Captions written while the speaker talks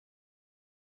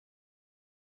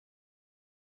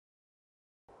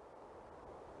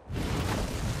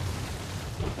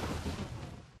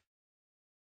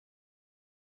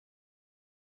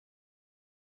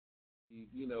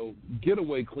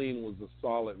Getaway Clean was a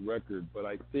solid record, but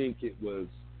I think it was,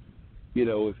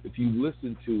 if you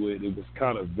listen to it, it was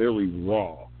kind of very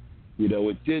raw.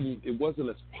 It wasn't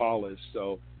as polished.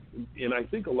 So, and I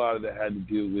think a lot of that had to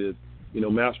do with,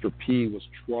 Master P was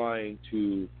trying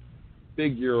to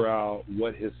figure out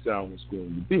what his sound was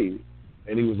going to be.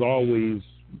 And he was always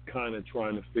kind of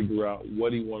trying to figure out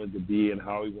what he wanted to be and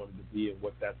how he wanted to be and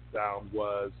what that sound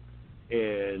was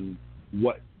and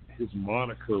what his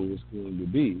moniker was going to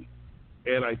be.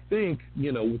 And I think,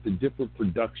 with the different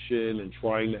production and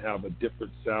trying to have a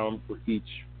different sound for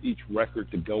each record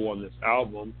to go on this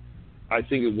album, I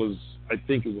think it was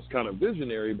kind of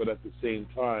visionary, but at the same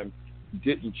time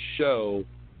didn't show,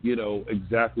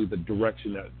 exactly the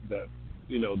direction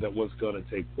that was going to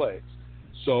take place.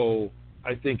 So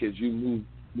I think as you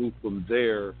move from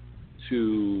there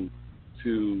to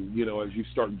as you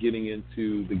start getting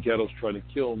into The Ghetto's Trying to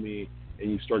Kill Me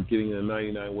and you start getting into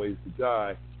 99 Ways to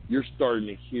Die, you're starting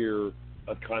to hear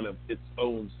a kind of its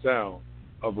own sound.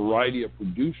 A variety of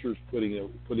producers putting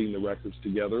the records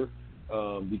together,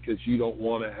 because you don't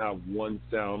want to have one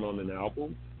sound on an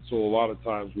album. So a lot of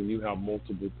times when you have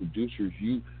multiple producers,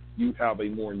 you have a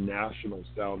more national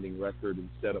sounding record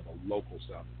instead of a local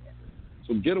sounding record.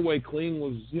 So Getaway Clean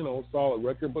was, a solid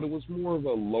record, but it was more of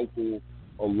a local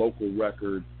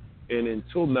record. And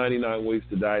until 99 Ways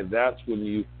to Die, that's when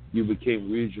you became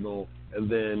regional.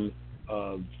 And then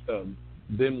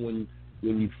when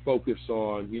you focus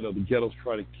on, The Ghetto's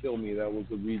Trying to Kill Me, that was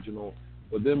the regional.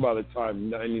 But then by the time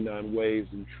 99 Ways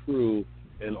and True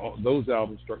and those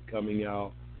albums start coming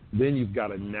out, then you've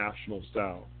got a national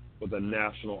sound with a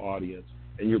national audience,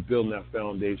 and you're building that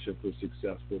foundation for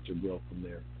success, which will grow from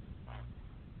there.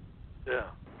 Yeah.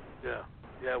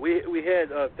 We had,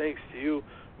 thanks to you,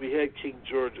 we had King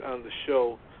George on the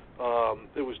show.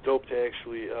 It was dope to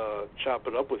actually chop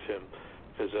it up with him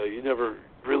because you never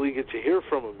really get to hear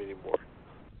from him anymore.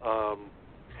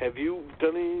 Have you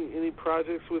done any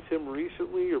projects with him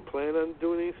recently or plan on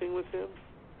doing anything with him?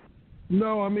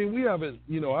 No, I mean, we haven't,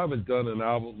 I haven't done an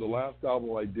album. The last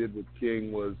album I did with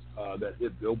King was that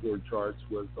hit Billboard charts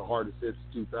was the Hardest Hits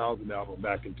 2000 album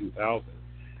back in 2000.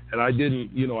 And I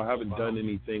haven't done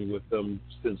anything with him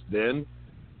since then.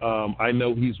 I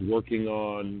know he's working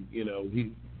on,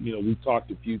 we've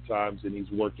talked a few times and he's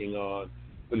working on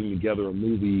putting together a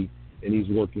movie and he's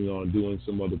working on doing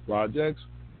some other projects.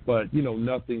 But,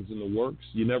 nothing's in the works.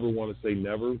 You never want to say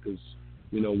never because,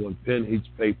 when pen hits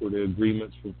paper, the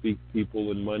agreements from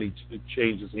people and money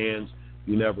changes hands,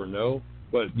 you never know.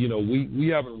 But, we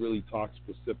haven't really talked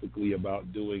specifically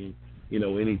about doing,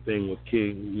 anything with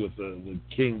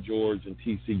King George and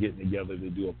TC getting together to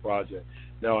do a project.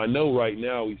 Now, I know right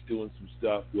now he's doing some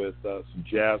stuff with some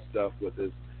jazz stuff with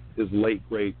his late,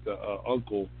 great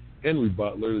uncle, Henry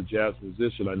Butler, the jazz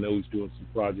musician. I know he's doing some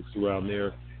projects around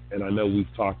there, and I know we've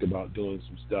talked about doing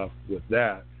some stuff with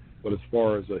that. But as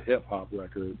far as a hip-hop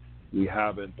record, we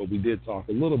haven't. But we did talk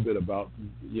a little bit about,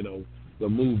 the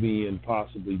movie and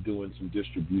possibly doing some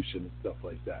distribution and stuff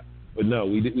like that. But no,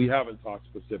 we haven't talked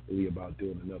specifically about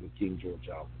doing another King George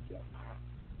album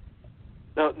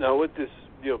yet. Now with this,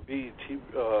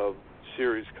 BET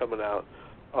series coming out,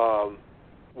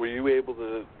 were you able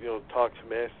to, talk to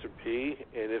Master P?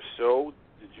 And if so,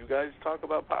 did you guys talk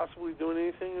about possibly doing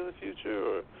anything in the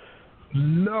future? Or?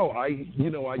 No, I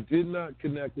did not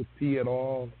connect with P at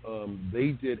all.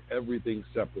 They did everything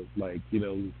separate. Like,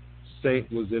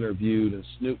 Saint was interviewed and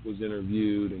Snoop was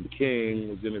interviewed and King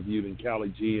was interviewed and Cali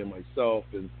G and myself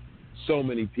and so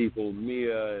many people,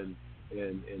 Mia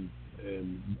and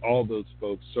all those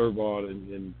folks,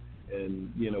 Servon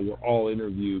and were all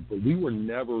interviewed, but we were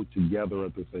never together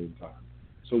at the same time.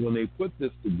 So when they put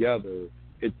this together,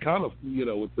 it kind of,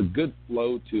 it's a good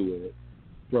flow to it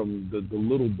from the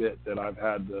little bit that I've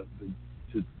had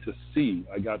to see.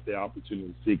 I got the opportunity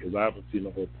to see because I haven't seen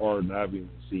the whole part and I haven't even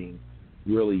seen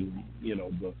really,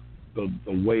 the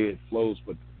way it flows,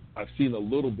 but I've seen a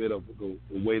little bit of the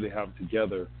way they have it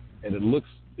together, and it looks,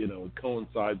 it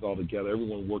coincides all together.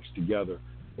 Everyone works together,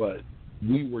 but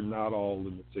we were not all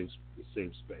in the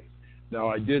same space. Now,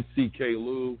 I did see K.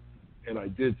 Lou, and I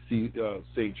did see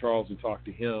St. Charles and talk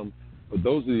to him, but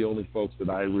those are the only folks that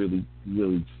I really,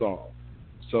 really saw.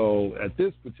 So at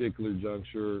this particular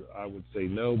juncture, I would say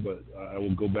no, but I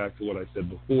will go back to what I said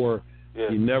before. Yeah.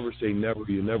 You never say never.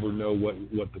 You never know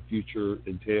what the future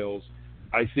entails.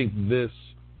 I think this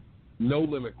No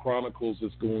Limit Chronicles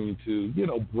is going to,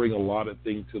 bring a lot of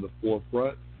things to the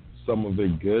forefront. Some of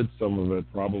it good, some of it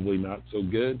probably not so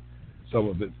good. Some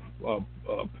of it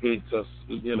paints us,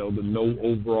 the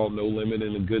overall No Limit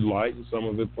in a good light, and some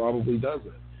of it probably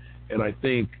doesn't. And I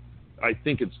think I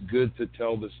think it's good to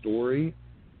tell the story,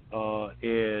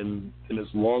 and as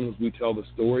long as we tell the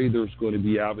story, there's going to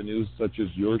be avenues such as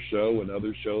your show and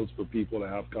other shows for people to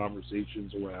have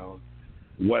conversations around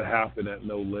what happened at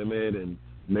No Limit, and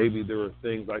maybe there are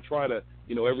things I try to,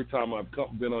 every time I've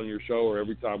been on your show or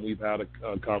every time we've had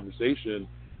a conversation,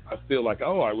 I feel like, I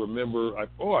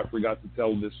forgot to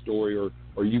tell this story,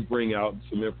 or you bring out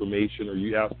some information, or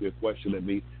you ask me a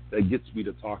question that gets me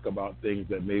to talk about things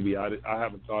that maybe I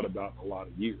haven't thought about in a lot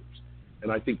of years.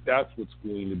 And I think that's what's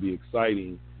going to be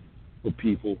exciting for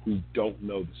people who don't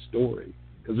know the story,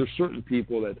 because there's certain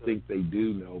people that think they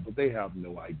do know, but they have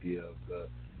no idea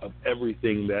of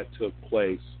everything that took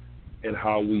place and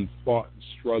how we fought and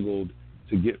struggled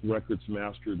to get records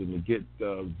mastered and to get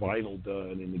vinyl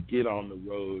done and to get on the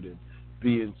road and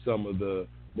be in some of the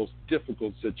most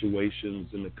difficult situations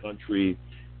in the country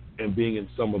and being in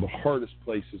some of the hardest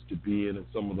places to be in and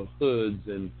some of the hoods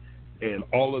and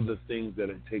all of the things that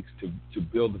it takes to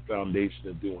build the foundation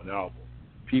of doing an album.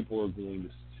 People are going to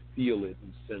feel it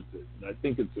and sense it, and I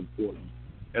think it's important.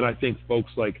 And I think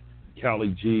folks like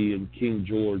Callie G and King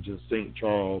George and St.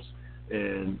 Charles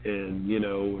and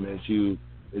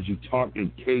as you talk,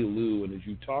 and K. Lou, and as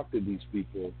you talk to these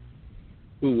people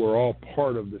who were all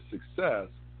part of the success,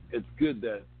 it's good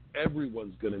that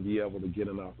everyone's going to be able to get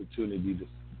an opportunity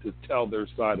to tell their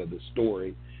side of the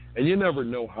story. And you never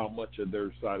know how much of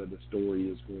their side of the story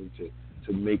is going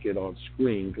to make it on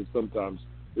screen, because sometimes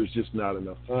there's just not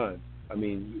enough time. I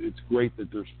mean, it's great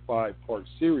that there's 5-part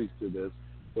series to this,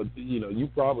 but you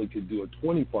probably could do a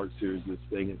 20-part series of this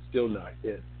thing and still not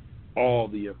hit all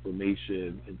the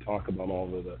information and talk about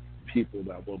all of the people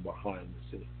that were behind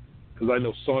the scenes. Because I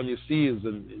know Sonia C is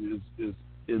in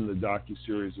the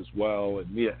docuseries as well, and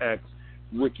Mia X,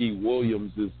 Ricky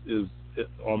Williams is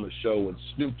on the show, and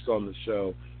Snoop's on the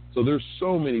show. So there's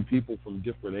so many people from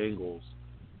different angles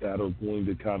that are going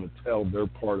to kind of tell their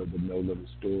part of the No Limit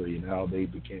story and how they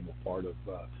became a part of,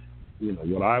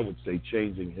 what I would say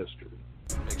changing history.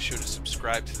 Make sure to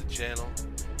subscribe to the channel,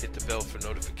 hit the bell for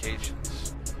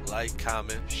notifications, like,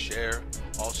 comment, share.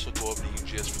 Also go over to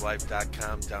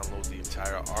UGSforlife.com, download the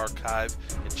entire archive,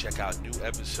 and check out new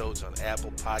episodes on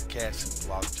Apple Podcasts and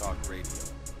Blog Talk Radio.